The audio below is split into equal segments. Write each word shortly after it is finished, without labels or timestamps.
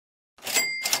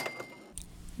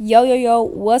Yo, yo, yo,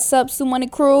 what's up, Sue Money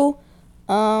Crew?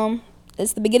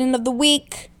 It's the beginning of the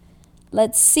week.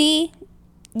 Let's see.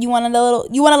 You wanna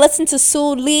listen to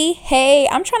Sue Lee? Hey,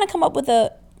 I'm trying to come up with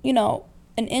an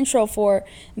intro for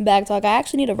Bag Talk. I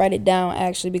actually need to write it down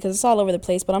because it's all over the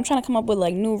place, but I'm trying to come up with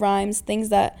like new rhymes, things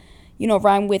that,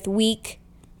 rhyme with week,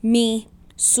 me,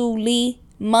 Sue Lee,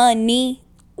 money.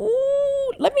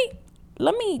 Ooh, let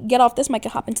me get off this mic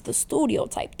and hop into the studio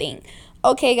type thing.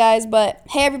 Okay, guys, but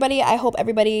hey, everybody, I hope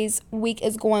everybody's week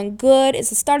is going good. It's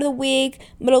the start of the week,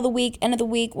 middle of the week, end of the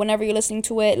week, whenever you're listening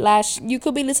to it. You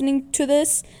could be listening to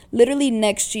this literally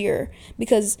next year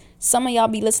because some of y'all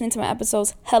be listening to my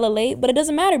episodes hella late, but it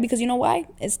doesn't matter because you know why?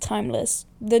 It's timeless.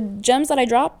 The gems that I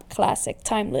drop, classic,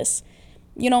 timeless.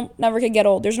 Never could get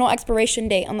old. There's no expiration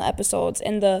date on the episodes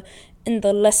and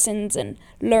the lessons and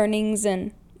learnings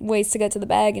and ways to get to the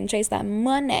bag and chase that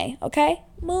money, okay?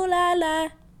 Moolah la.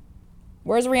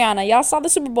 Where's Rihanna? Y'all saw the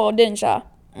Super Bowl, didn't y'all?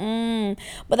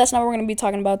 But that's not what we're going to be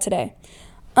talking about today.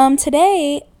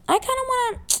 Today, I kind of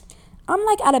want to, I'm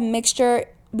like at a mixture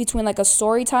between like a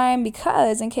story time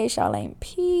because in case y'all ain't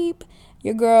peep,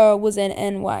 your girl was in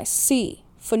NYC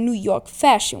for New York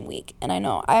Fashion Week. And I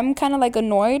know I'm kind of like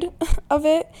annoyed of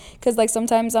it because like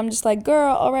sometimes I'm just like,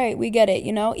 girl, all right, we get it,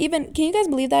 Even, can you guys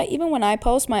believe that? Even when I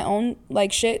post my own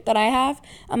like shit that I have,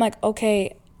 I'm like,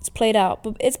 okay, it's played out.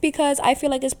 But it's because I feel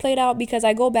like it's played out because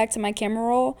I go back to my camera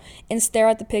roll and stare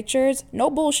at the pictures. No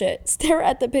bullshit. Stare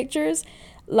at the pictures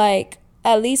like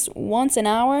at least once an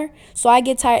hour. So I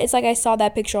get tired. It's like I saw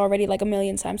that picture already like a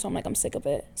million times. So I'm like, I'm sick of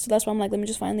it. So that's why I'm like, let me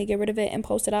just finally get rid of it and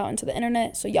post it out into the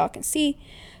internet so y'all can see.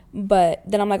 But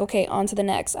then I'm like, okay, on to the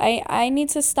next. I need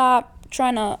to stop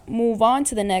trying to move on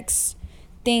to the next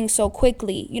thing so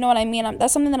quickly. You know what I mean?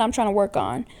 That's something that I'm trying to work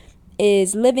on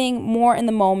is living more in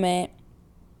the moment.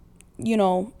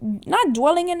 Not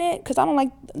dwelling in it, because I don't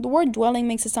like the word dwelling.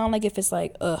 Makes it sound like if it's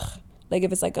like like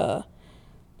if it's like a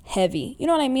heavy, you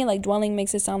know what I mean? Like dwelling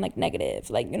makes it sound like negative,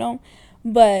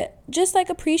 but just like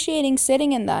appreciating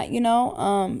sitting in that,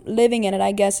 living in it,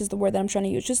 I guess is the word that I'm trying to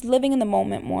use. Just living in the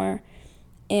moment more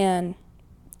and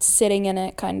sitting in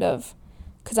it, kind of,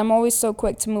 because I'm always so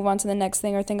quick to move on to the next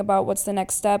thing or think about what's the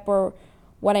next step or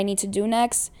what I need to do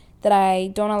next that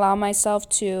I don't allow myself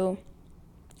to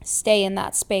stay in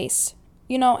that space,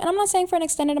 and I'm not saying for an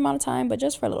extended amount of time, but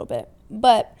just for a little bit.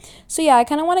 But so yeah, I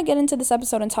kind of want to get into this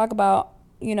episode and talk about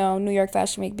New York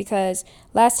Fashion Week because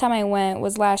last time I went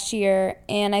was last year,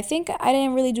 and I think I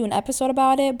didn't really do an episode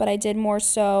about it, but I did more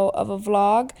so of a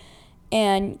vlog.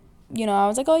 And I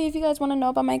was like, oh, if you guys want to know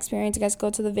about my experience, you guys go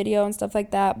to the video and stuff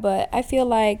like that. But I feel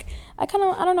like I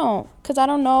don't know, because I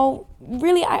don't know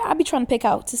really. I be trying to pick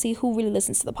out to see who really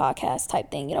listens to the podcast type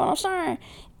thing, you know what I'm saying?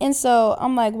 And so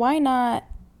I'm like, why not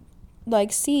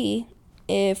like see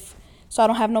if, so I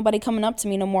don't have nobody coming up to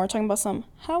me no more talking about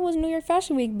how was New York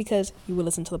Fashion Week, because you would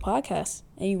listen to the podcast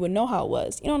and you would know how it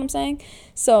was, you know what I'm saying?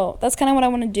 So that's kind of what I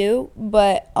want to do.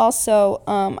 But also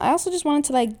I also just wanted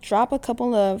to like drop a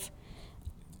couple of,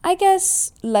 I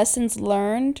guess, lessons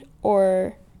learned,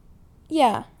 or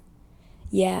yeah,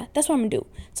 that's what I'm gonna do.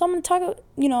 So I'm gonna talk,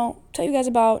 tell you guys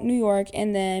about New York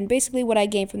and then basically what I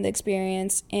gained from the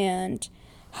experience and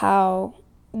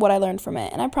what I learned from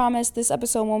it. And I promise this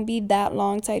episode won't be that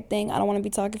long type thing. I don't want to be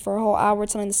talking for a whole hour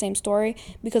telling the same story,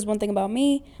 because one thing about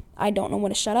me, I don't know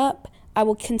when to shut up. I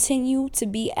will continue to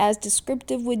be as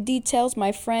descriptive with details.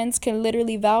 My friends can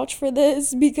literally vouch for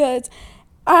this because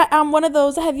I'm one of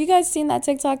those. Have you guys seen that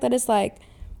TikTok that is like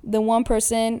the one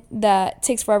person that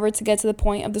takes forever to get to the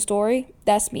point of the story?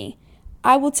 That's me.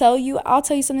 I'll tell you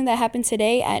something that happened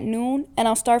today at noon, and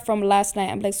I'll start from last night.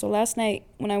 I'm like, so last night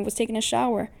when I was taking a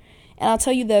shower, and I'll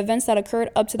tell you the events that occurred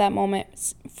up to that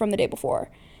moment from the day before,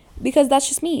 because that's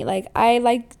just me. Like, I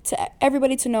like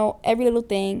everybody to know every little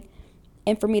thing,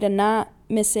 and for me to not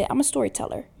miss it. I'm a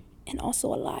storyteller and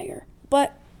also a liar,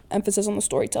 but emphasis on the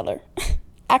storyteller.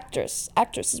 Actress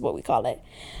is what we call it.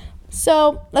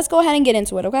 So let's go ahead and get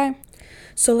into it, okay?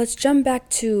 So let's jump back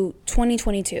to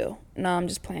 2022. No, I'm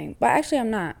just playing. But actually, I'm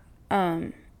not.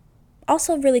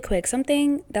 Also, really quick,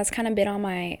 something that's kind of been on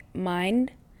my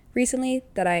mind recently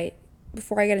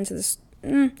before I get into this,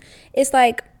 it's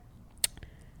like,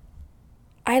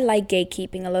 I like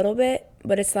gatekeeping a little bit,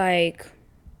 but it's like,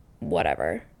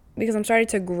 whatever. Because I'm starting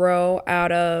to grow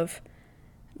out of,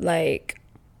 like,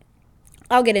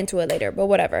 I'll get into it later, but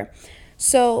whatever.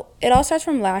 So it all starts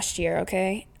from last year,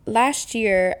 okay? Last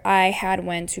year, I had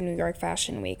went to New York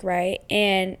Fashion Week, right?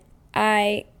 And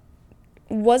I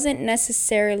wasn't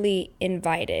necessarily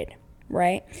invited,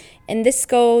 right? And this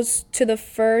goes to the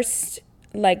first,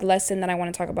 like, lesson that I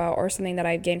want to talk about, or something that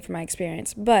I've gained from my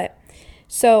experience. But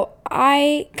So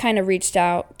I kind of reached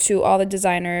out to all the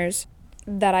designers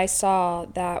that I saw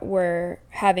that were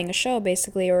having a show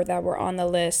basically, or that were on the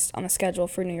list, on the schedule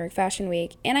for New York Fashion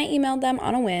Week. And I emailed them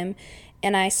on a whim,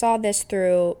 and I saw this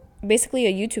through basically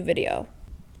a YouTube video.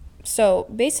 So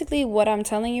basically what I'm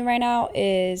telling you right now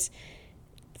is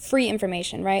free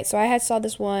information, right? So I had saw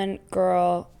this one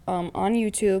girl on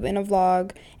YouTube in a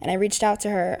vlog, and I reached out to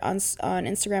her on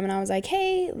Instagram, and I was like,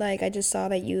 hey, like, I just saw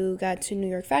that you got to New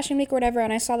York Fashion Week or whatever,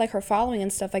 and I saw like her following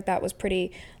and stuff like that was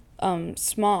pretty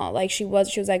small. Like she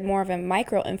was like more of a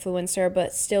micro influencer,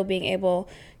 but still being able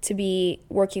to be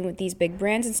working with these big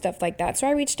brands and stuff like that. So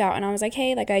I reached out and I was like,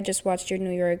 hey, like, I just watched your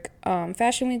New York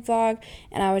Fashion Week vlog,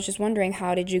 and I was just wondering,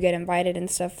 how did you get invited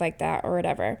and stuff like that or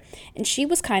whatever. And she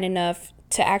was kind enough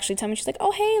to actually tell me, she's like,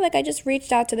 oh, hey, like, I just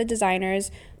reached out to the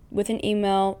designers with an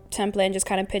email template and just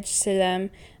kind of pitched to them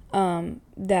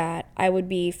that I would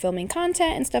be filming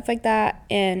content and stuff like that,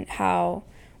 and how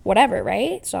whatever,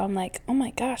 right? So I'm like, oh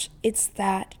my gosh, it's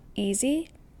that easy?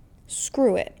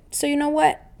 Screw it. So you know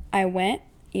what? I went,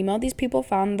 emailed these people,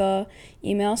 found the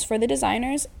emails for the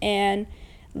designers, and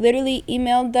literally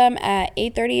emailed them at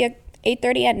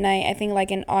 8:30 at night, I think,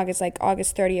 like in August, like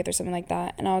August 30th or something like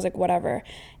that. And I was like, whatever.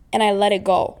 And I let it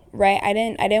go, right? I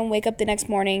didn't wake up the next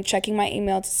morning checking my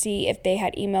email to see if they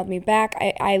had emailed me back.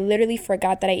 I literally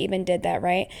forgot that I even did that,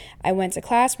 right? I went to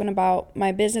class, went about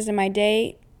my business and my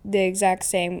day the exact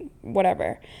same,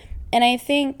 whatever. And I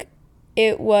think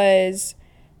it was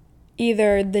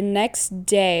either the next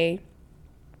day,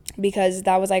 because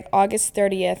that was like August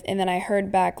 30th, and then I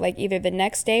heard back like either the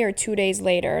next day or 2 days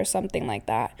later or something like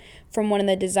that from one of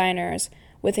the designers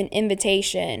with an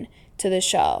invitation to the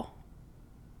show.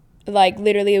 Like,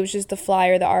 literally, it was just the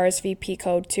flyer, the RSVP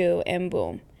code too, and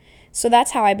boom. So that's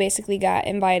how I basically got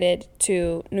invited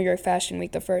to New York Fashion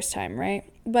Week the first time, right?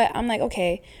 But I'm like,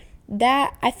 okay,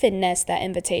 that I finessed that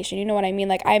invitation. You know what I mean?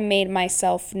 Like, I made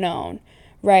myself known,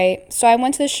 right? So I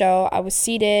went to the show. I was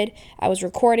seated. I was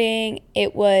recording.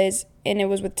 It was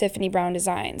with Tiffany Brown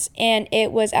Designs, and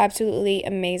it was absolutely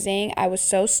amazing. I was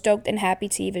so stoked and happy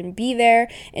to even be there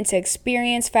and to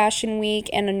experience Fashion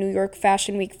Week and a New York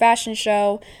Fashion Week fashion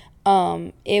show.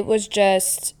 It was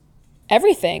just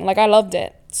everything. Like, I loved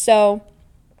it. So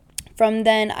from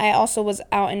then, I also was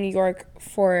out in New York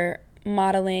for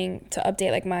modeling to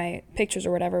update like my pictures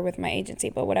or whatever with my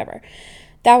agency, but whatever.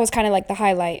 That was kind of like the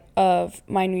highlight of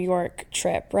my New York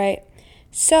trip, right?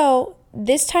 So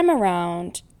this time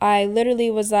around, I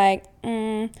literally was like,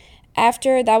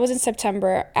 after that was in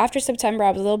September. After September,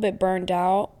 I was a little bit burned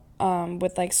out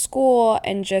with like school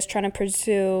and just trying to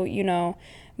pursue,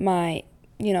 my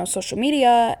social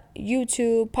media,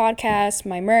 YouTube, podcasts,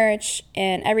 my merch,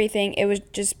 and everything. It was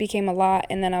just became a lot.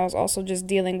 And then I was also just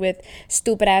dealing with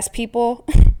stupid ass people.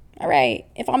 All right,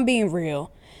 if I'm being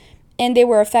real. And they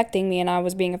were affecting me, and I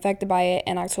was being affected by it.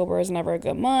 And October is never a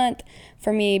good month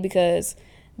for me because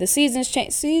the seasons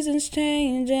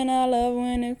change, and I love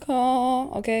when it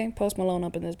call. Okay, Post Malone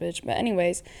up in this bitch. But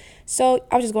anyways, so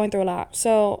I was just going through a lot.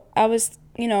 So I was,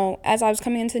 as I was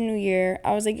coming into the new year,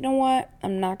 I was like, you know what?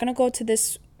 I'm not going to go to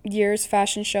this year's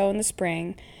fashion show in the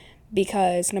spring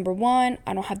because, number one,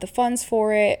 I don't have the funds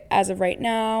for it as of right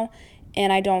now.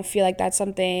 And I don't feel like that's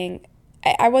something,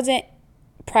 I wasn't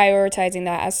prioritizing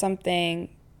that as something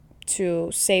to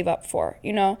save up for,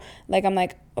 like, I'm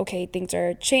like, okay, things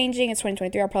are changing. It's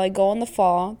 2023. I'll probably go in the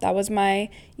fall. That was my,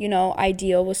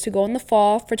 ideal, was to go in the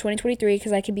fall for 2023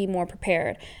 because I could be more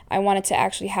prepared. I wanted to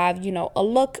actually have, a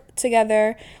look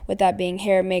together, with that being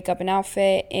hair, makeup, and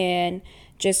outfit, and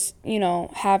just,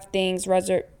 have things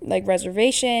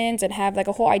reservations and have like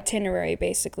a whole itinerary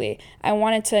basically. I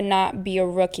wanted to not be a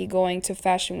rookie going to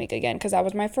Fashion Week again because that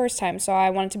was my first time. So I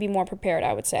wanted to be more prepared,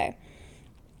 I would say.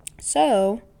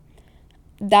 So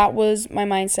that was my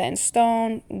mindset in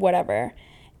stone, whatever.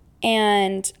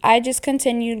 And I just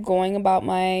continued going about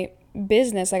my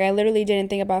business. Like, I literally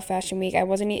didn't think about Fashion Week. It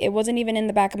wasn't even in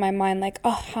the back of my mind, like, oh,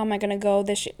 how am I going to go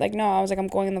this shit? Like, no, I was like, I'm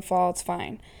going in the fall. It's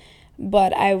fine.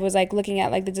 But I was like looking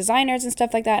at like the designers and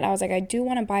stuff like that. And I was like, I do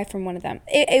want to buy from one of them.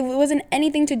 It wasn't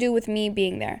anything to do with me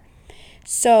being there.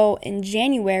 So in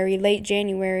January, late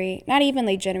January, not even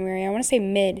late January, I want to say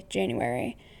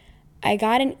mid-January, I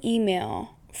got an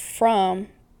email from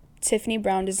Tiffany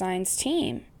Brown Designs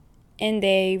team, and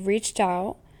they reached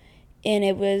out, and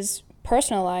it was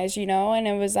personalized, and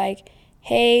it was like,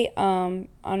 hey,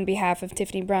 on behalf of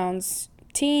Tiffany Brown's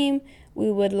team,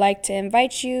 we would like to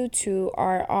invite you to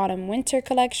our autumn winter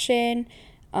collection.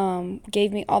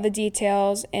 Gave me all the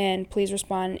details, and please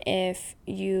respond if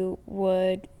you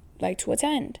would like to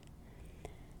attend.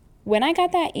 When I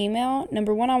got that email,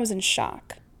 number one, I was in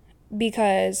shock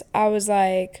because I was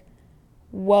like,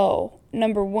 whoa.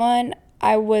 Number one,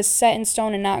 I was set in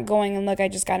stone and not going, and look, I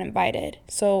just got invited.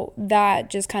 So that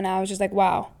just kind of, I was just like,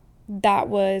 wow, that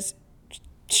was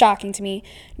shocking to me.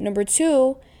 Number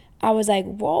two, I was like,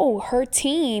 whoa, her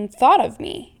team thought of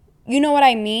me. You know what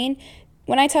I mean?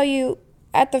 When I tell you,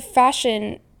 at the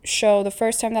fashion show, the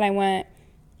first time that I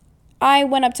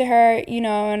went up to her, you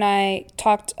know, and I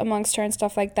talked amongst her and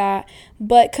stuff like that.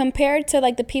 But compared to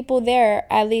like the people there,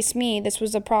 at least me, this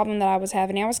was a problem that I was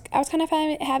having. I was kind of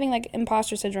having like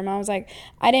imposter syndrome. I was like,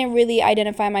 I didn't really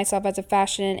identify myself as a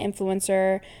fashion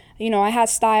influencer. You know, I had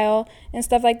style and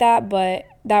stuff like that, but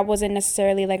that wasn't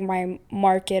necessarily like my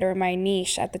market or my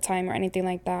niche at the time or anything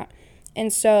like that.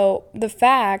 And so the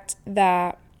fact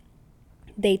that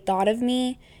they thought of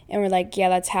me and were like, yeah,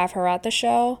 let's have her at the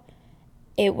show,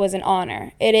 it was an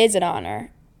honor. It is an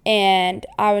honor. And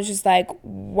I was just like,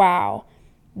 wow,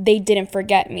 they didn't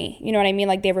forget me. You know what I mean?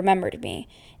 Like, they remembered me.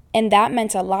 And that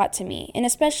meant a lot to me. And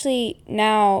especially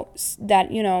now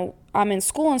that, you know, I'm in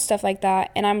school and stuff like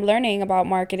that, and I'm learning about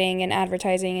marketing and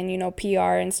advertising and, you know,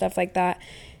 PR and stuff like that.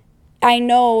 I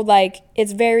know, like,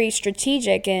 it's very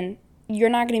strategic, and you're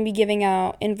not going to be giving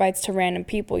out invites to random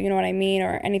people, you know what I mean,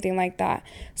 or anything like that.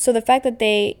 So the fact that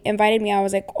they invited me, I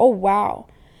was like, oh, wow.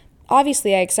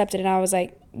 Obviously, I accepted, and I was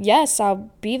like, yes, I'll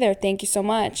be there. Thank you so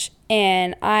much.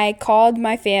 And I called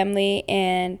my family,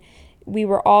 and we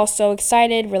were all so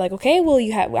excited. We're like, okay, well,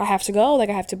 I have to go. Like,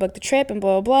 I have to book the trip and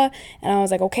blah, blah, blah. And I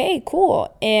was like, okay,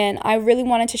 cool. And I really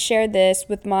wanted to share this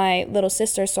with my little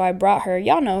sister, so I brought her.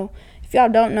 Y'all know. If y'all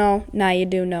don't know, now you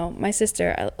do know. My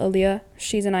sister, Aaliyah,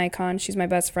 she's an icon. She's my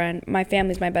best friend. My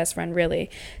family's my best friend, really.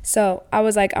 So I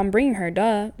was like, I'm bringing her,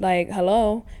 duh. Like,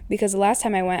 hello. Because the last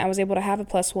time I went, I was able to have a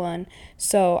 +1.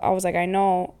 So I was like, I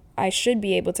know I should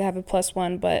be able to have a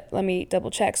 +1, but let me double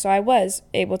check. So I was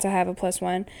able to have a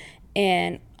 +1.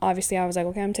 And obviously I was like,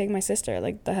 okay, I'm taking my sister.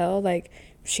 Like, the hell? Like,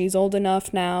 she's old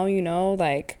enough now, you know?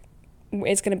 Like,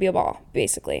 it's going to be a ball,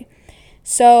 basically.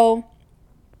 So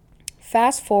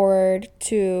fast forward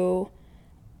to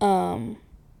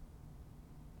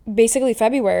basically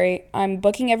February. I'm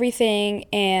booking everything,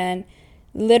 and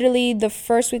literally the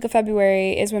first week of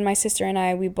February is when my sister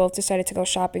and we both decided to go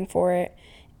shopping for it.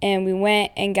 And we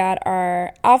went and got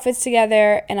our outfits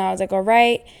together, and I was like, all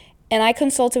right. And I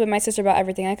consulted with my sister about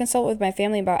everything. I consult with my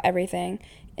family about everything,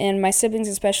 and my siblings,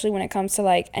 especially when it comes to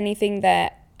like anything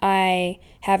that I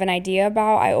have an idea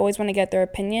about. I always want to get their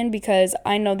opinion, because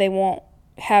I know they won't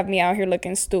have me out here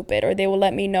looking stupid, or they will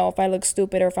let me know if I look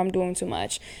stupid or if I'm doing too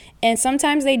much. And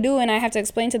sometimes they do, and I have to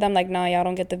explain to them like, nah, y'all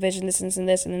don't get the vision, this and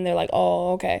this, and then they're like,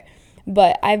 oh, okay.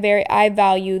 But I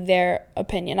value their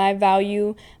opinion. I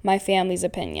value my family's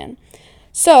opinion.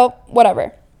 So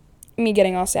whatever, me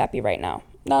getting all sappy right now.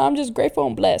 No, I'm just grateful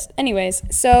and blessed. Anyways,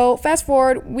 so fast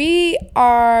forward, we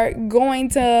are going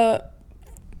to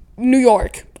New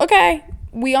York. Okay,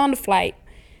 we on the flight,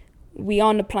 we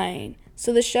on the plane.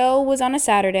 So the show was on a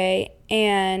Saturday,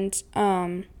 and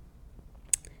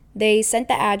they sent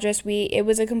the address. It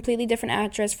was a completely different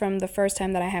address from the first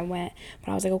time that I had went,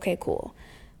 but I was like, okay, cool.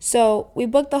 So we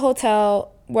booked the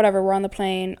hotel, whatever, we're on the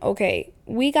plane. Okay,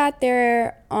 we got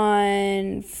there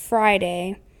on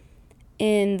Friday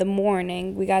in the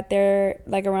morning. We got there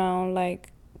like around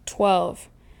like 12.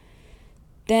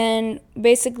 Then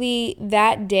basically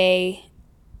that day,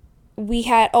 we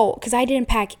had, because I didn't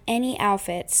pack any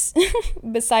outfits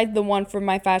besides the one for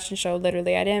my fashion show.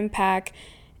 Literally, I didn't pack,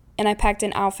 and I packed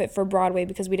an outfit for Broadway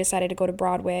because we decided to go to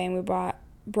Broadway, and we bought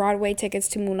Broadway tickets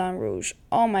to Moulin Rouge.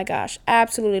 Oh my gosh,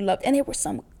 absolutely loved. And there were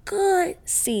some good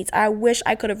seats. I wish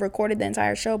I could have recorded the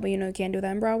entire show, but you know, you can't do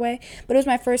that in Broadway. But it was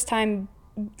my first time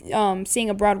seeing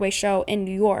a Broadway show in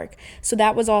New York, so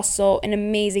that was also an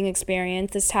amazing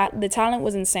experience. The talent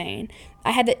was insane.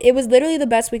 It was literally the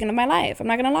best weekend of my life, I'm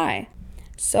not gonna lie.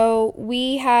 So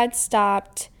we had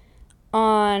stopped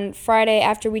on Friday.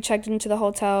 After we checked into the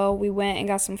hotel, we went and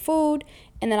got some food,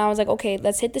 and then I was like, okay,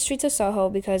 let's hit the streets of Soho,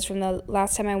 because from the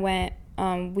last time I went,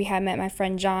 we had met my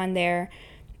friend John there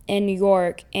in New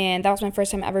York, and that was my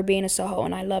first time ever being in Soho,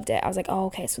 and I loved it. I was like, oh,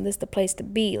 okay, so this is the place to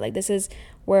be. Like, this is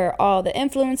where all the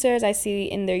influencers I see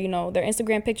in their, you know, their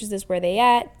Instagram pictures, this is where they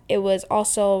at. It was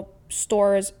also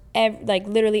stores, like,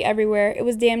 literally everywhere. It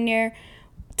was damn near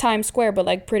Times Square, but,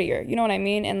 like, prettier, you know what I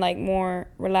mean? And, like, more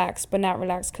relaxed, but not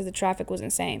relaxed because the traffic was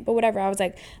insane. But whatever, I was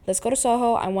like, let's go to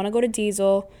Soho. I want to go to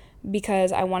Diesel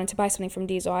because I wanted to buy something from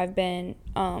Diesel. I've been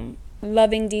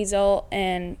loving Diesel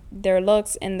and their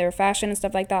looks and their fashion and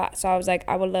stuff like that. So I was like,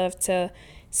 I would love to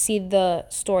see the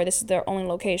store. This is their only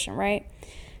location, right?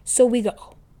 So we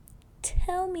go.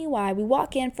 Tell me why. We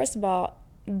walk in. First of all,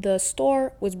 the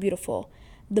store was beautiful.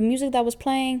 The music that was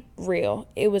playing, real.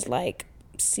 It was like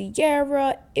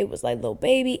Sierra, it was like Lil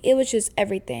Baby, it was just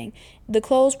everything. The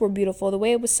clothes were beautiful, the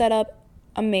way it was set up,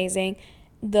 amazing.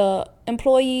 The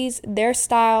employees, their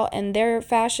style and their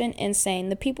fashion, insane.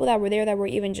 The people that were there that were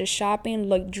even just shopping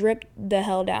looked dripped the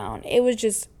hell down. It was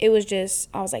just,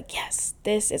 I was like, yes,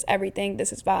 this is everything,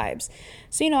 this is vibes.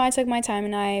 So, I took my time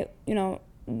and I,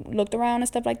 looked around and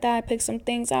stuff like that. I picked some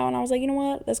things out and I was like, you know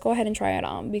what, let's go ahead and try it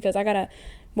on, because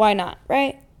why not,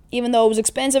 right? Even though it was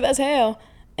expensive as hell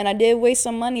and I did waste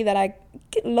some money that I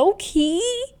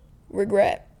low-key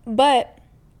regret, but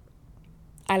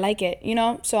I like it,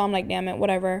 so I'm like, damn it,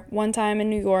 whatever. One time in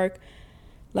New York,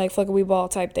 like, fuck it, we ball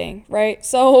type thing, right?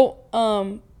 So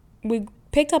we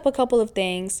picked up a couple of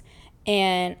things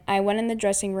and I went in the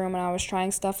dressing room and I was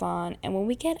trying stuff on, and when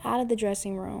we get out of the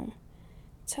dressing room,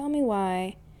 tell me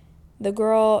why the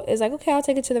girl is like, okay, I'll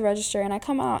take it to the register, and I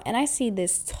come out and I see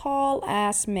this tall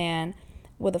ass man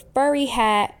with a furry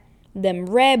hat, them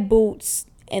red boots,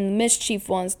 and mischief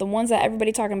ones, the ones that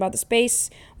everybody talking about, the space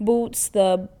boots,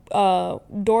 the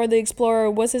Dora the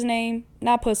Explorer, what's his name?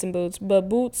 Not Puss in Boots, but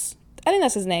Boots. I think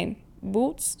that's his name.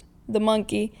 Boots, the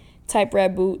monkey type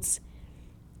red boots.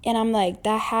 And I'm like,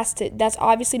 that's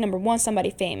obviously number one,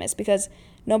 somebody famous, because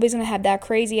nobody's gonna have that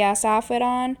crazy ass outfit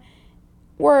on.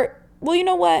 Well, you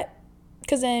know what?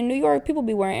 Because in New York, people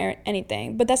be wearing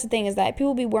anything. But that's the thing, is that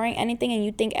people be wearing anything and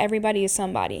you think everybody is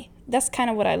somebody. That's kind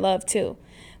of what I love too.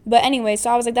 But anyway, so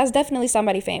I was like, that's definitely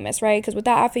somebody famous, right? Because with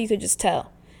that outfit, you could just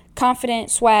tell. Confident,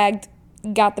 swagged,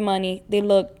 got the money. They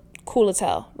look cool as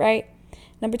hell, right?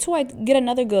 Number two, I get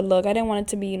another good look. I didn't want it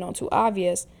to be, too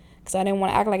obvious, because I didn't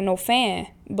want to act like no fan.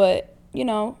 But,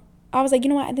 I was like, you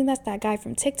know what? I think that's that guy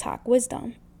from TikTok,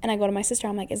 Wisdom. And I go to my sister.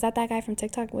 I'm like, is that guy from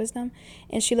TikTok, Wisdom?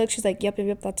 And she looks. She's like, yep,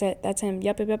 that's it. That's him.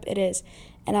 Yep, it is.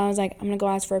 And I was like, I'm going to go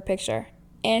ask for a picture.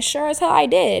 And sure as hell, I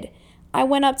did. I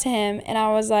went up to him and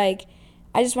I was like,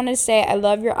 I just wanted to say, I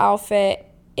love your outfit.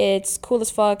 It's cool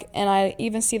as fuck. And I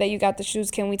even see that you got the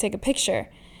shoes. Can we take a picture?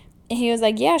 And he was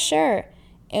like, yeah, sure.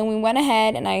 And we went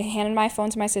ahead and I handed my phone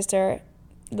to my sister,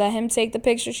 let him take the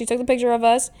picture. She took the picture of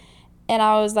us. And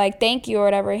I was like, thank you or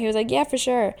whatever. He was like, yeah, for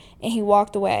sure. And he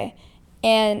walked away.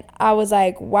 And I was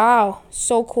like, wow,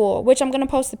 so cool. Which I'm going to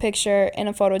post the picture and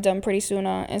a photo done pretty soon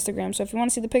on Instagram. So if you want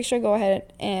to see the picture, go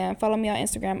ahead and follow me on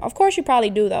Instagram. Of course, you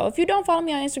probably do, though. If you don't follow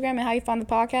me on Instagram and how you found the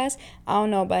podcast, I don't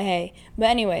know, but hey.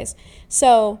 But anyways,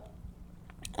 so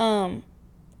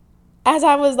as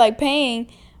I was like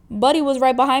paying, Buddy was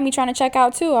right behind me trying to check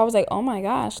out too. I was like, oh my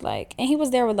gosh, and he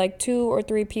was there with like 2 or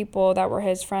 3 people that were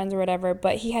his friends or whatever,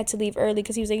 but he had to leave early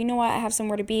because he was like, you know what, I have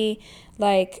somewhere to be,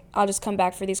 I'll just come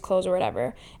back for these clothes or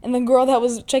whatever. And the girl that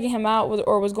was checking him out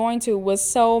was going to was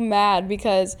so mad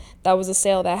because that was a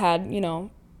sale that had,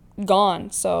 gone,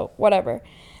 so whatever.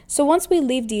 So once we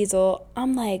leave Diesel,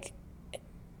 I'm like,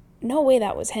 no way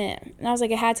that was him. And I was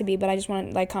like, it had to be, but I just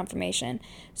wanted confirmation.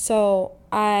 So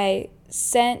I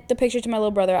sent the picture to my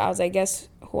little brother. I was like, guess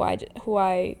who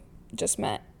I just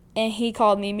met? And he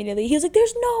called me immediately. He was like,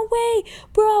 there's no way,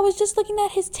 bro. I was just looking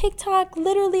at his TikTok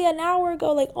literally an hour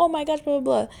ago. Oh my gosh, blah,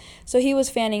 blah, blah. So he was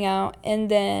fanning out.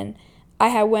 And then I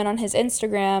had went on his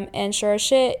Instagram, and sure as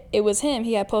shit, it was him.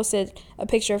 He had posted a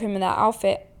picture of him in that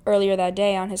outfit earlier that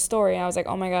day on his story. I was like,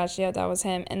 oh my gosh, yeah, that was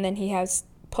him. And then he has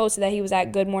posted that he was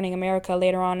at Good Morning America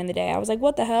later on in the day. I was like,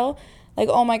 what the hell?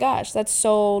 Oh my gosh, that's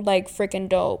so freaking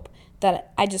dope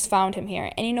that I just found him here.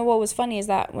 And you know what was funny is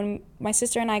that when my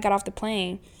sister and I got off the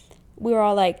plane, we were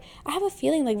all like, I have a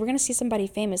feeling we're gonna see somebody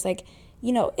famous.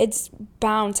 It's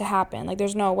bound to happen.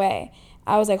 There's no way.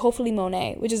 I was like, hopefully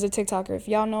Monet, which is a TikToker. If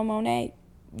y'all know Monet,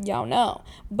 y'all know.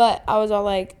 But I was all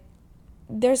like,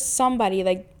 there's somebody,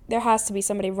 there has to be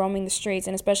somebody roaming the streets.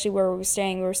 And especially where we were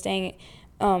staying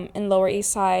in Lower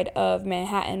East Side of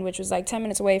Manhattan, which was 10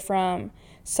 minutes away from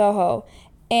Soho.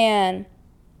 And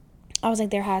I was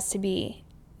like, there has to be,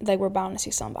 we're bound to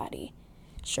see somebody.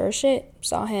 Sure shit,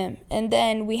 saw him. And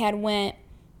then we had went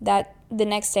the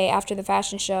next day after the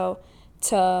fashion show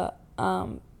to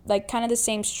kind of the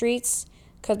same streets,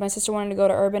 because my sister wanted to go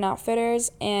to Urban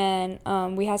Outfitters. And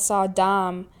we had saw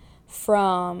Dom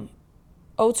from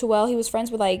O2L. He was friends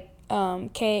with Kian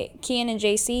and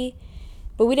JC.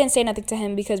 But we didn't say nothing to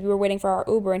him because we were waiting for our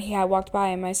Uber, and he had walked by,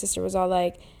 and my sister was all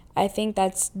like, I think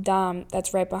that's Dom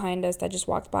that's right behind us that just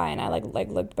walked by. And I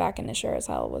looked back, and it sure as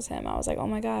hell was him. I was like, oh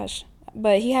my gosh.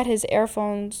 But he had his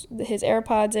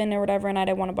AirPods in or whatever, and I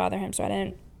didn't want to bother him, so I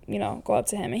didn't, go up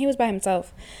to him. And he was by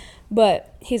himself.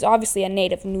 But he's obviously a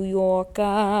native New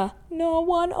Yorker. No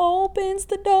one opens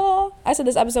the door. I said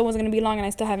this episode was going to be long, and I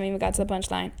still haven't even got to the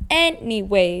punchline.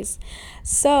 Anyways,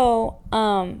 so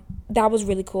that was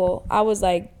really cool. I was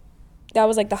that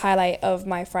was like the highlight of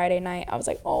my Friday night. I was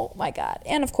like, oh my God.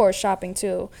 And of course, shopping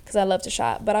too, because I love to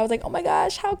shop. But I was like, oh my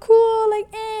gosh, how cool.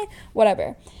 Like,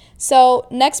 whatever. So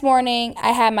next morning,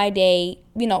 I had my day,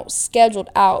 scheduled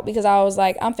out, because I was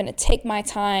like, I'm finna take my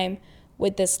time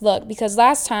with this look. Because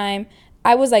last time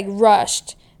I was like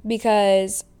rushed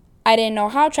because I didn't know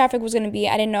how traffic was going to be.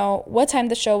 I didn't know what time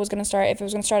the show was going to start, if it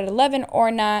was going to start at 11 or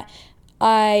not.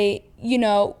 It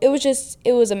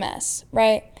was a mess,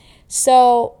 right?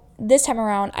 So this time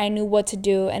around, I knew what to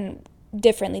do and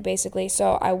differently, basically.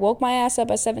 So I woke my ass up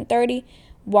at 7:30,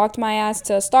 walked my ass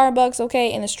to Starbucks,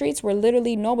 okay, in the streets where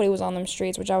literally nobody was on them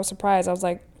streets, which I was surprised. I was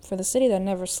like, for the city that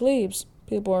never sleeps,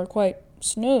 people are quite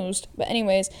snoozed. But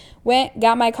anyways, went,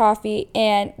 got my coffee,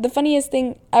 and the funniest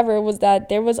thing ever was that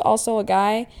there was also a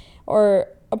guy or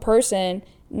a person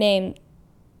named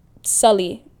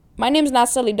Sully. My name's not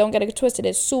Sully, don't get it twisted.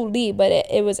 It's Sully, but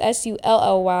it was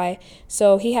Sully.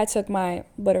 So he had took my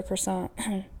butter croissant,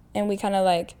 and we kind of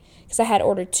like, because I had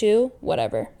ordered two,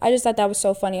 whatever. I just thought that was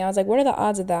so funny. I was like, what are the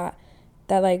odds of that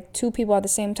like two people at the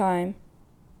same time,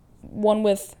 one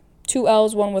with two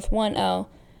L's, one with one L,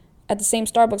 at the same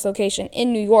Starbucks location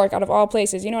in New York, out of all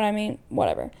places, you know what I mean?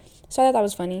 Whatever. So I thought that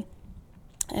was funny.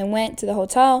 And went to the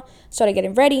hotel, started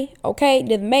getting ready, okay,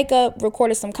 did the makeup,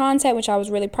 recorded some content, which I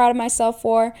was really proud of myself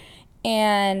for,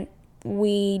 and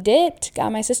we dipped,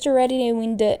 got my sister ready, and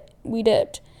we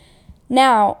dipped.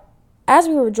 Now, as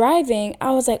we were driving,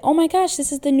 I was like, oh my gosh,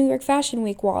 this is the New York Fashion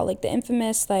Week wall, like the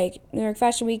infamous, like, New York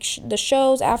Fashion Week, the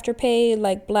shows, Afterpay,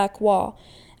 like, black wall.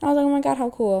 And I was like, oh my God, how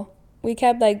cool. We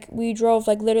drove,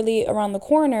 like, literally around the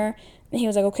corner, and he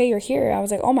was like, okay, you're here. I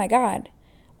was like, oh my God,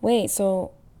 wait,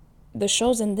 so the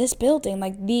show's in this building,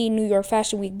 like the New York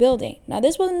Fashion Week building. Now,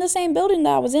 this wasn't the same building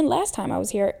that I was in last time I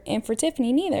was here, and for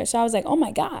Tiffany neither. So I was like, oh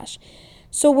my gosh.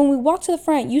 So when we walk to the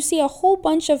front, you see a whole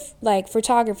bunch of like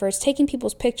photographers taking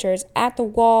people's pictures at the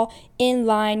wall, in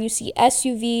line. You see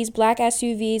SUVs, black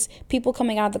SUVs, people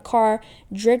coming out of the car,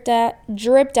 dripped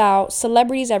out,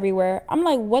 celebrities everywhere. I'm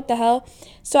like, what the hell?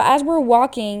 So as we're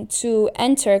walking to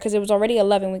enter, because it was already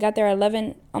 11, we got there at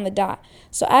 11 on the dot.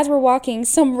 So as we're walking,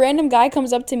 some random guy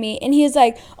comes up to me and he's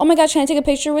like, oh my gosh, can I take a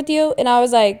picture with you? And I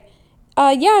was like,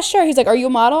 yeah, sure. He's like, are you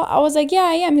a model? I was like, yeah,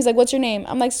 I am. He's like, what's your name?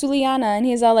 I'm like, Suliana. And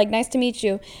he's all like, nice to meet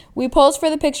you. We posed for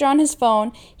the picture on his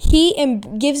phone. He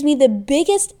gives me the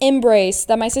biggest embrace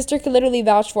that my sister could literally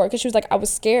vouch for, because she was like, I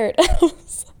was scared. Because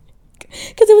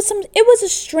it was a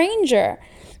stranger.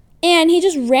 And he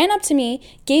just ran up to me,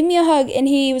 gave me a hug, and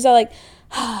he was all like,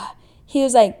 he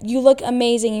was like, you look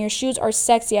amazing and your shoes are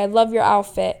sexy. I love your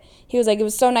outfit. He was like, it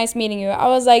was so nice meeting you. I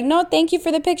was like, no, thank you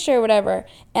for the picture or whatever.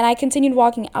 And I continued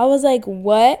walking. I was like,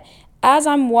 what? As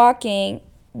I'm walking,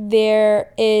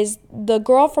 there is the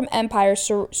girl from Empire,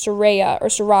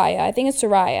 Soraya. I think it's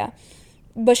Soraya.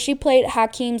 But she played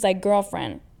Hakeem's like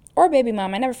girlfriend or baby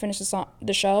mom. I never finished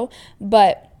the show.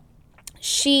 But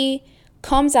she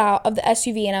comes out of the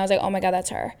SUV and I was like, oh my God, that's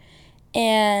her.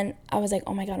 And I was like,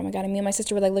 oh my God. And me and my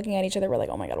sister were like looking at each other. We're like,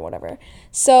 oh my God, whatever.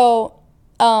 So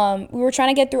we were trying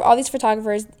to get through all these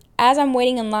photographers. As I'm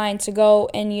waiting in line to go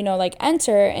and, like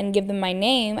enter and give them my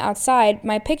name outside,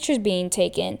 my picture's being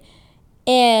taken.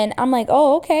 And I'm like,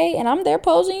 oh, okay. And I'm there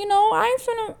posing,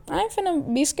 I ain't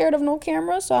finna be scared of no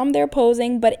camera. So I'm there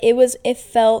posing. But it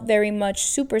felt very much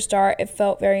superstar. It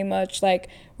felt very much like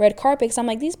red carpet. Because I'm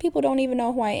like, these people don't even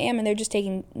know who I am. And they're just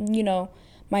taking,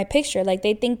 my picture. Like,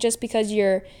 they think just because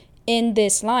you're in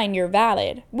this line, you're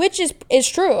valid, which is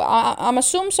true. I'm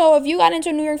assume so. If you got into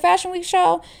a New York Fashion Week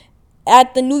show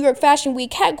at the New York Fashion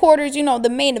Week headquarters, the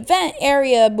main event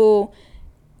area, boo,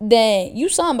 then you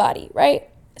somebody, right?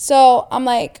 So I'm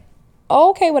like, oh,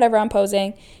 okay, whatever, I'm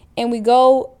posing. And we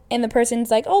go, and the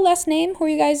person's like, oh, last name, who are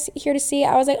you guys here to see?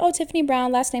 I was like, oh, Tiffany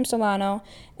Brown, last name Solano.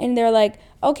 And they're like,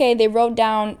 okay, they wrote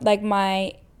down like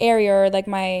my area or like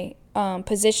my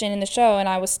position in the show, and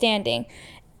I was standing.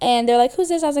 And they're like, who's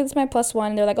this? I was like, this is my +1.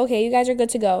 And they're like, okay, you guys are good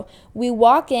to go. We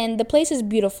walk in. The place is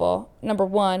beautiful, number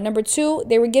one. Number two,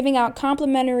 they were giving out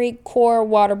complimentary core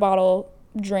water bottle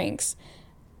drinks.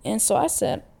 And so I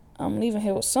said, I'm leaving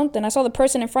here with something. I saw the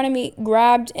person in front of me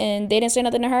grabbed, and they didn't say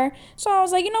nothing to her. So I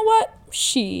was like, you know what?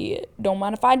 Shit, don't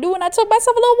mind if I do. And I took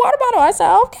myself a little water bottle. I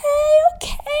said,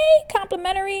 okay,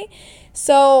 complimentary.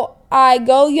 So I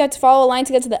go, you have to follow a line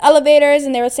to get to the elevators.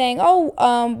 And they were saying,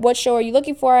 what show are you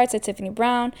looking for? I said Tiffany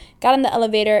Brown. Got in the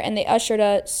elevator, and they ushered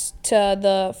us to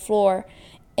the floor.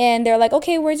 And they're like,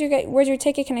 okay, where's your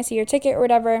ticket? Can I see your ticket or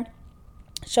whatever?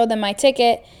 Showed them my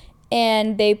ticket.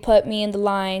 And they put me in the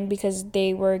line because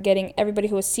they were getting everybody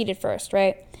who was seated first,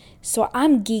 right? So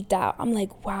I'm geeked out. I'm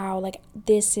like, wow, like,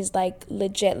 this is, like,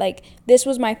 legit. Like, this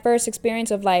was my first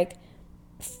experience of, like,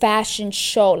 fashion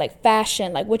show, like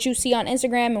fashion, like what you see on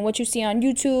Instagram and what you see on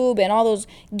YouTube and all those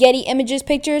Getty Images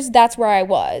pictures. That's where I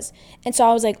was. And so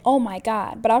I was like, oh my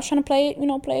God. But I was trying to play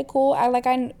it, play it cool, act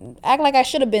like I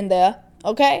should have been there,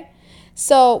 okay?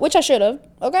 So, which I should have,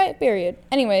 okay? Period.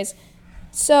 Anyways,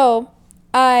 so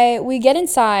we get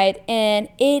inside and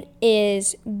it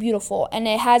is beautiful, and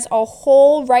it has a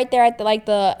whole right there at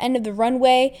the end of the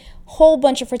runway, whole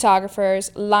bunch of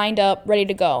photographers lined up ready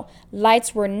to go.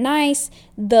 Lights were nice,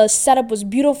 the setup was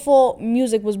beautiful,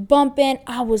 music was bumping.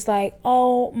 I was like,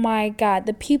 oh my God,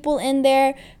 the people in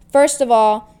there. First of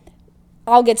all,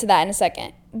 I'll get to that in a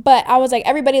second, but I was like,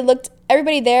 everybody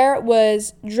there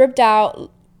was dripped out,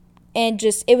 and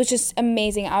it was just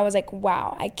amazing. I was like,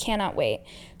 wow, I cannot wait.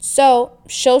 So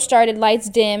show started, lights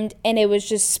dimmed, and it was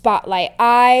just spotlight.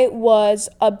 I was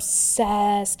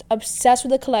obsessed with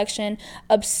the collection,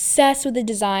 obsessed with the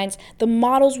designs. The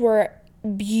models were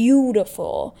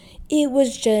beautiful. It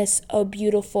was just a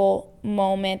beautiful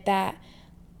moment that,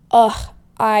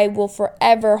 I will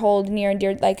forever hold near and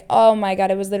dear. Like, oh my God,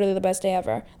 it was literally the best day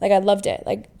ever. Like, I loved it.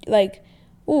 Like,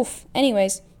 oof.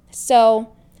 Anyways,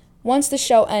 so once the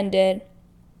show ended,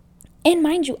 and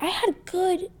mind you, I had a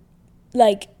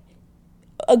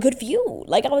good view.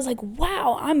 Like, I was like,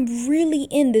 wow, I'm really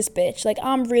in this bitch. Like,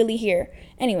 I'm really here.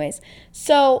 Anyways,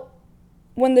 so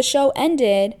when the show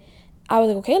ended, I was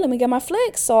like, okay, let me get my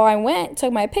flicks. So I went,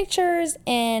 took my pictures,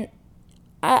 and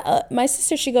my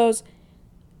sister, she goes,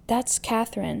 that's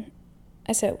Catherine.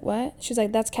 I said, what? She's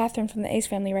like, that's Catherine from the Ace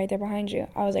family right there behind you.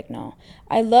 I was like, no.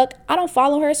 I don't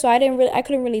follow her, so I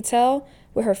couldn't really tell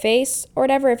with her face or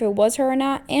whatever if it was her or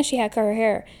not, and she had cut her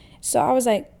hair. So I was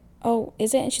like, oh,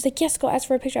 is it? And she's like, yes, go ask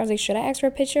for a picture. I was like, should I ask for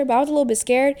a picture? But I was a little bit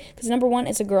scared because, number one,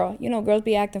 it's a girl. Girls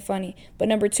be acting funny. But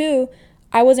number two,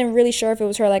 I wasn't really sure if it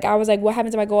was her. Like, I was like, what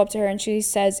happens if I go up to her and she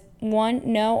says, one,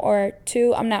 no, or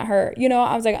two, I'm not her?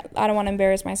 I was like, I don't want to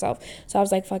embarrass myself. So I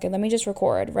was like, fuck it, let me just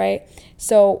record, right?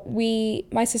 So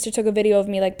my sister took a video of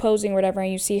me, like, posing or whatever,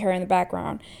 and you see her in the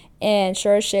background. And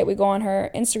sure as shit, we go on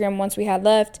her Instagram once we had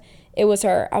left. It was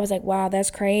her. I was like, wow, that's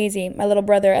crazy. My little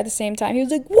brother at the same time, he was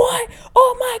like, what?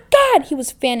 Oh my God. He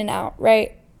was fanning out, right?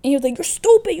 And he was like, you're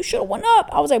stupid. You should have went up.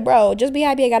 I was like, bro, just be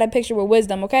happy I got a picture with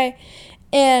wisdom, okay?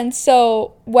 And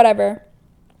so, whatever.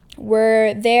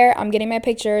 We're there. I'm getting my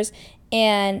pictures.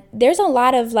 And there's a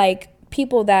lot of,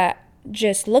 people that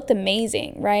just looked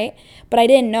amazing, right? But I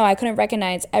didn't know. I couldn't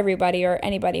recognize everybody or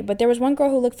anybody. But there was one girl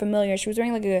who looked familiar. She was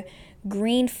wearing, a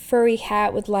green furry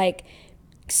hat with,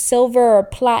 silver or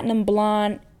platinum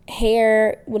blonde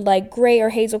hair with gray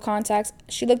or hazel contacts.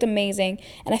 She looked amazing,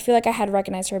 and I feel like I had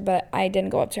recognized her, but I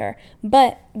didn't go up to her.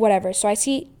 But whatever. So I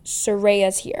see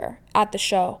Soraya's here at the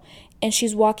show, and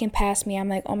she's walking past me. I'm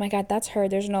like, oh my God, that's her.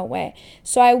 There's no way.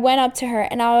 So I went up to her,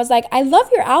 and I was like, I love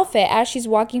your outfit, as she's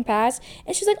walking past.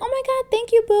 And she's like, oh my God,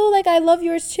 thank you, boo. I love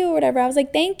yours too, or whatever. I was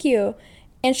like, thank you.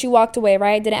 And she walked away,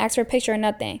 right? Didn't ask for a picture or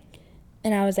nothing.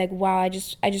 And I was like, wow, I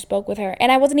just spoke with her.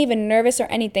 And I wasn't even nervous or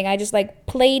anything. I just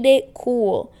played it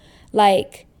cool.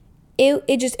 I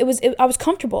was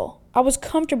comfortable. I was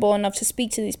comfortable enough to speak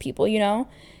to these people,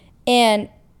 And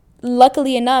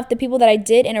luckily enough, the people that I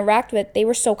did interact with, they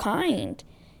were so kind.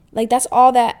 That's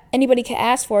all that anybody could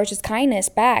ask for, is just kindness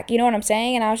back. You know what I'm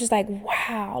saying? And I was just like,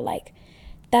 wow,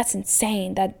 that's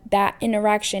insane that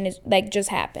interaction is just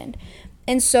happened.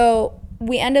 And so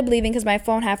we end up leaving because my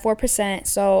phone had 4%.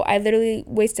 So I literally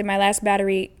wasted my last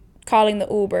battery calling the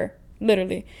Uber,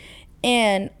 literally.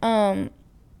 And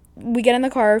we get in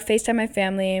the car, FaceTime my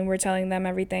family, and we're telling them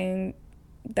everything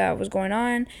that was going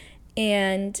on.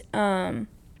 And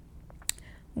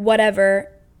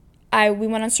whatever, we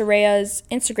went on Soraya's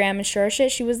Instagram, and sure as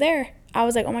shit, she was there. I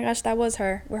was like, oh my gosh, that was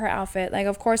her with her outfit.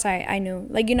 Of course I knew.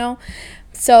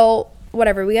 So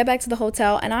whatever, we get back to the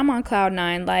hotel, and I'm on cloud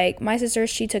nine. My sister,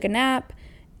 she took a nap.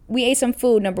 We ate some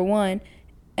food, number one.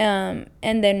 And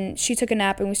then she took a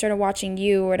nap, and we started watching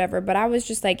You or whatever. But I was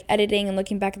just editing and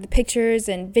looking back at the pictures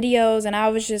and videos, and I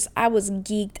was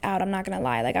geeked out. I'm not going to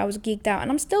lie. I was geeked out, and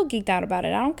I'm still geeked out about it.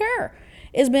 I don't care.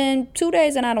 It's been 2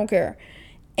 days, and I don't care.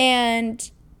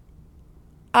 And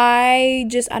I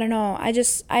don't know.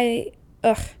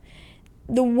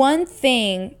 The one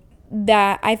thing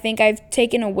that I think I've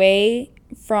taken away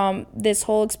from this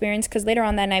whole experience, because later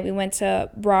on that night we went to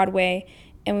Broadway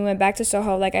and we went back to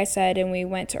Soho, like I said, and we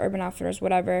went to Urban Outfitters,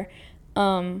 whatever,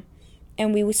 and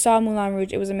we saw Moulin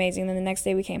Rouge. It was amazing. Then the next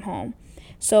day we came home.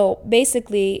 So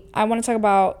basically, I want to talk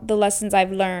about the lessons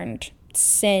I've learned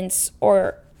since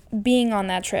or being on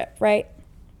that trip, right?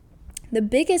 The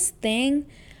biggest thing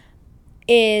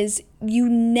is you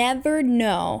never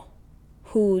know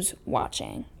who's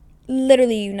watching.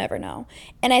 Literally, you never know.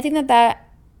 And I think that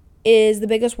is the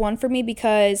biggest one for me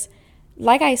because,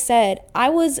 like I said, I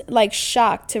was like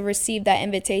shocked to receive that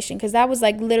invitation because that was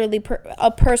like literally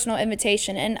a personal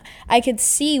invitation. And I could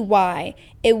see why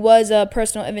it was a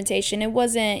personal invitation. It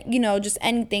wasn't, just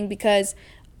anything because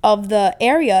of the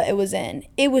area it was in.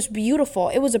 It was beautiful.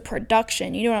 It was a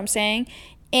production. You know what I'm saying?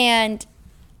 And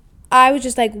I was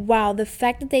just like, wow, the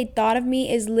fact that they thought of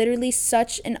me is literally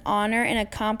such an honor and a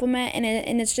compliment.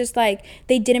 And it's just like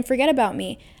they didn't forget about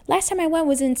me. Last time I went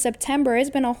was in September. It's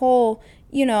been a whole,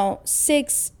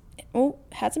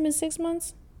 hasn't been 6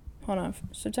 months? Hold on.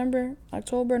 September,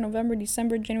 October, November,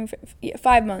 December, January,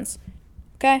 5 months.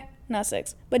 Okay? Not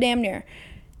 6, but damn near.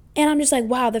 And I'm just like,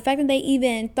 wow, the fact that they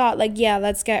even thought like, yeah,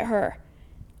 let's get her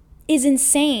is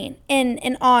insane and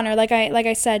an honor, like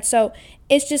I said. So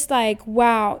it's just like,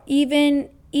 wow, even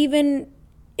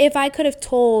if I could have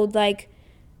told like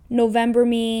November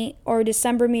me or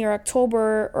December me or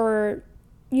October or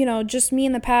just me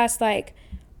in the past, like,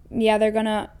 yeah, they're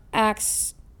gonna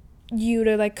ask you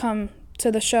to like come to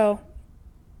the show,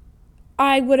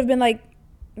 I would have been like,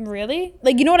 really?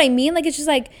 Like, you know what I mean? Like, it's just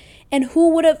like, and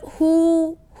who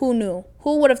knew?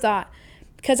 Who would have thought?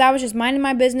 Because I was just minding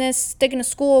my business, sticking to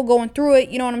school, going through it,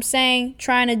 you know what I'm saying?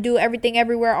 Trying to do everything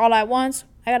everywhere all at once.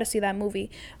 I got to see that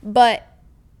movie.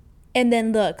 And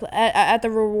then look at the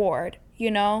reward,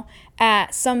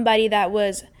 at somebody that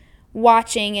was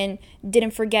watching and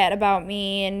didn't forget about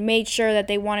me and made sure that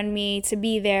they wanted me to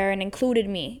be there and included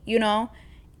me,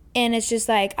 And it's just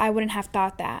like, I wouldn't have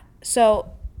thought that.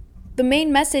 So the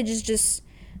main message is just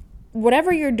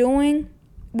whatever you're doing,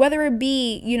 whether it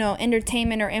be,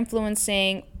 entertainment or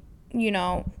influencing,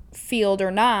 field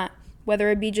or not, whether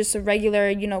it be just a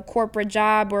regular, corporate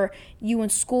job or you in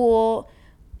school,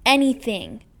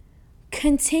 anything,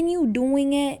 continue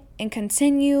doing it and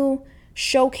continue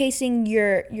showcasing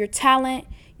your talent,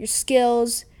 your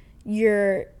skills,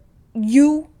 your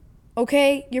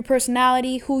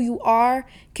personality, who you are.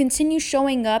 Continue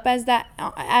showing up as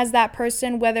that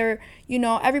person, whether,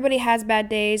 everybody has bad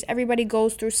days, everybody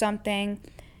goes through something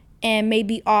and may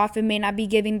be off and may not be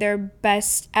giving their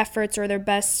best efforts or their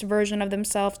best version of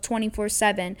themselves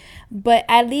 24/7. But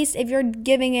at least if you're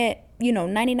giving it,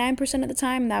 99% of the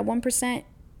time, that 1%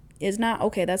 is not,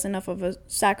 okay, that's enough of a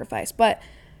sacrifice. But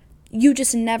you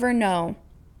just never know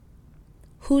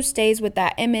who stays with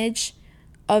that image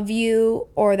of you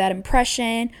or that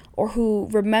impression, or who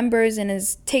remembers and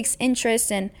takes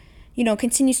interest and,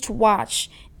 continues to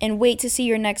watch and wait to see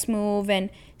your next move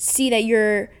and see that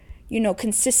you're,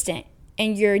 consistent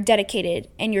and you're dedicated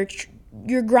and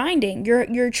you're grinding,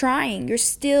 you're trying, you're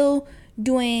still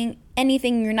doing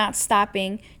anything, you're not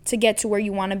stopping to get to where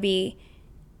you want to be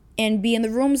and be in the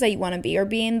rooms that you want to be or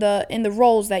be in the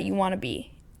roles that you want to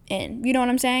be in. You know what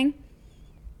I'm saying?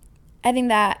 I think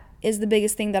that is the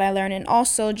biggest thing that I learned. And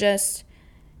also just,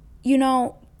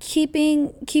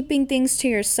 keeping things to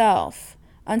yourself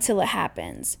until it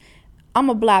happens. I'm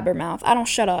a blabbermouth. I don't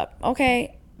shut up,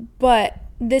 okay? But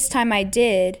this time I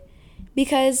did,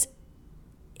 because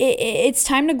it's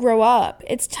time to grow up.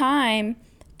 It's time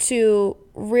to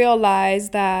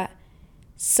realize that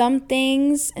some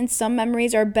things and some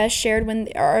memories are best shared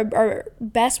are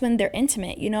best when they're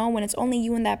intimate, when it's only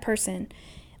you and that person.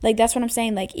 Like, that's what I'm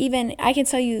saying. Like, even I can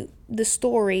tell you the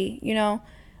story,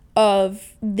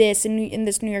 of this in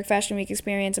this New York Fashion Week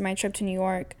experience and my trip to New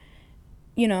York,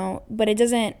 but it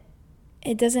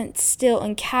doesn't still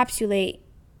encapsulate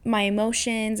my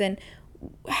emotions and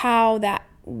how that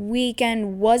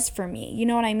weekend was for me. You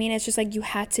know what I mean? It's just like you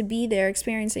had to be there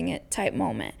experiencing it type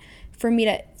moment for me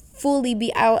to fully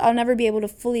be, I'll never be able to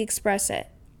fully express it,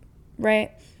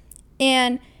 right?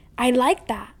 And I like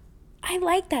that.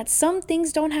 Some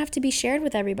things don't have to be shared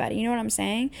with everybody. You know what I'm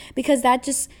saying? Because that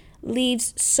just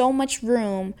leaves so much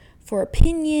room for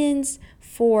opinions,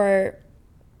 for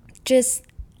just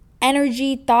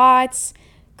energy, thoughts,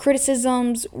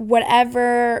 criticisms,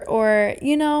 whatever, or,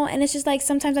 and it's just like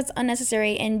sometimes that's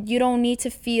unnecessary and you don't need to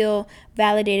feel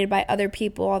validated by other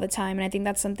people all the time. And I think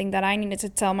that's something that I needed to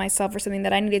tell myself, or something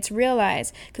that I needed to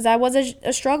realize, because I was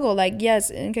a struggle. Like, yes,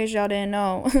 in case y'all didn't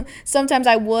know, sometimes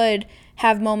I would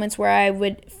have moments where I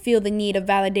would feel the need of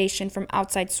validation from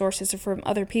outside sources or from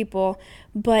other people,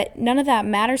 but none of that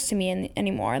matters to me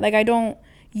anymore. Like, I don't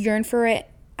yearn for it.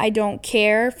 I don't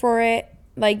care for it.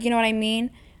 Like, you know what I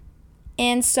mean?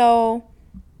 And so,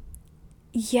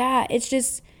 yeah, it's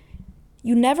just,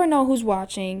 you never know who's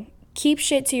watching. Keep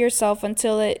shit to yourself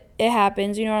until it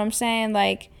happens. You know what I'm saying?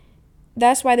 Like,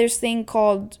 that's why there's thing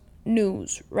called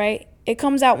news, right? It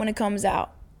comes out when it comes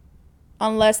out,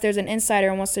 unless there's an insider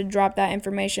and wants to drop that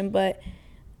information. But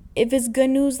if it's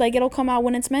good news, like, it'll come out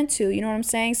when it's meant to. You know what I'm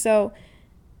saying? So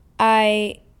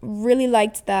I really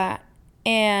liked that.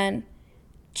 And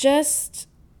just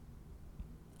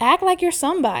act like you're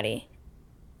somebody.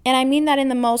 And I mean that in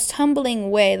the most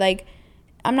humbling way. Like,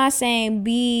 I'm not saying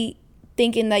be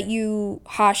thinking that you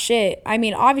hot shit. I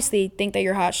mean, obviously think that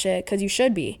you're hot shit, because you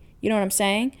should be. You know what I'm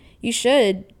saying? You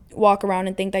should walk around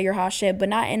and think that you're hot shit, but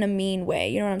not in a mean way.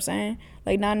 You know what I'm saying?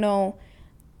 Like, not no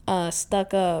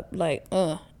stuck up, like,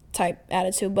 type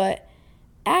attitude, but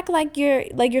act like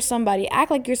you're somebody.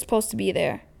 Act like you're supposed to be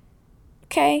there.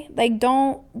 Okay? Like,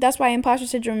 don't, that's why imposter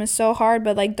syndrome is so hard,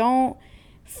 but like, don't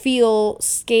feel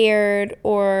scared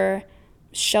or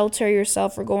shelter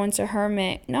yourself or go into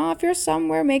hermit. No, if you're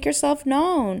somewhere, make yourself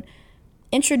known.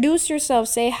 Introduce yourself,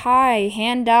 say hi,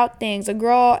 hand out things. A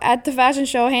girl at the fashion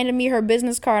show handed me her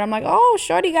business card. I'm like, oh,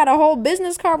 shorty got a whole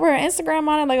business card with her Instagram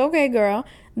on it. Like, okay, girl,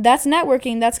 that's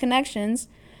networking, that's connections.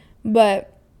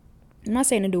 But I'm not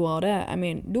saying to do all that. I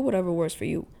mean, do whatever works for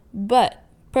you. But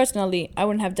personally, I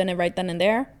wouldn't have done it right then and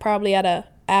there. Probably at a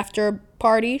after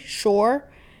party, sure,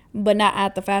 but not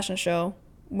at the fashion show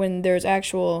when there's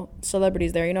actual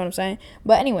celebrities there. You know what I'm saying?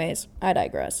 But anyways, I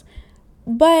digress.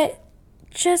 But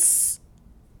just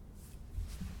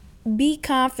be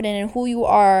confident in who you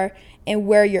are and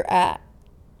where you're at,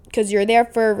 because you're there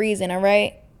for a reason. All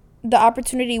right, the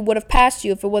opportunity would have passed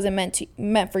you if it wasn't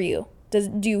meant for you.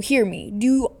 Do you hear me?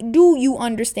 Do you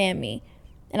understand me?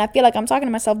 And I feel like I'm talking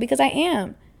to myself, because I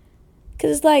am.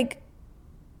 Because it's like,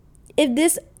 if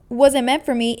this wasn't meant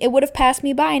for me, it would have passed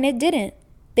me by, and it didn't.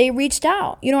 They reached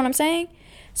out. You know what I'm saying?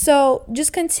 So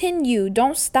just continue.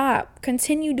 Don't stop.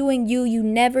 Continue doing you. You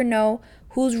never know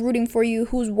who's rooting for you,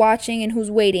 who's watching, and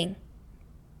who's waiting.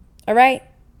 All right?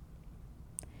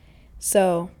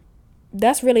 So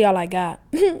that's really all I got.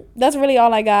 That's really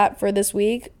all I got for this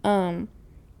week.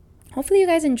 Hopefully you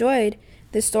guys enjoyed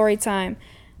this story time.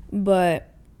 But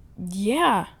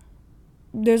yeah,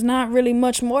 there's not really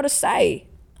much more to say.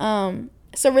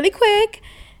 So really quick,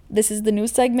 this is the new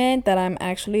segment that I'm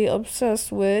actually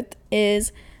obsessed with,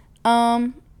 is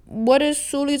what is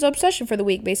Suli's obsession for the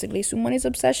week, basically. Sumoni's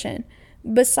obsession.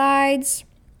 Besides,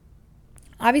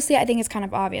 obviously I think it's kind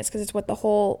of obvious because it's what the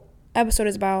whole episode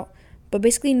is about, but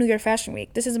basically New York Fashion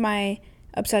Week. This is my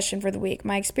obsession for the week.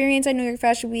 My experience at New York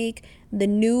Fashion Week, the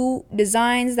new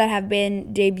designs that have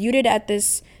been debuted at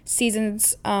this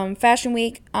season's Fashion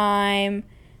Week. I'm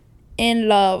in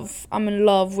love. I'm in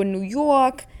love with New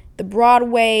York, the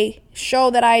Broadway show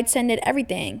that I attended,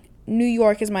 everything. New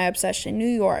York is my obsession. New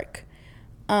York.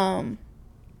 And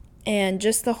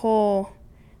just the whole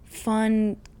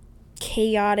fun,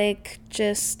 chaotic,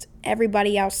 just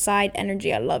everybody outside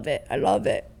energy. I love it. I love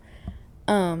it.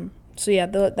 So yeah,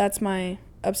 that's my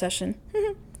obsession.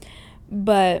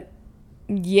 But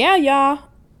yeah, y'all.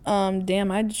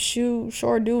 Damn, I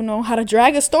sure do know how to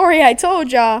drag a story. I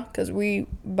told y'all, because we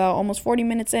about almost 40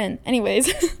 minutes in. Anyways,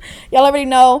 y'all already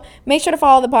know. Make sure to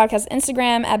follow the podcast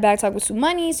Instagram at Back Talk with Sue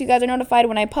Money, so you guys are notified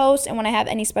when I post and when I have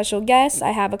any special guests.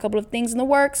 I have a couple of things in the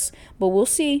works, but we'll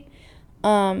see.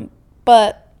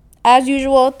 But as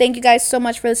usual, thank you guys so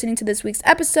much for listening to this week's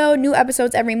episode. New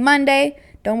episodes every Monday.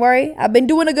 Don't worry, I've been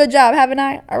doing a good job, haven't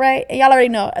I? All right, and y'all already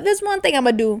know. There's one thing I'm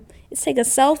gonna do. Is take a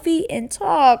selfie and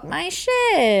talk my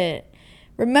shit.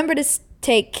 Remember to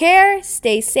take care,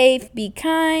 stay safe, be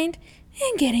kind,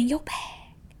 and get in your bag.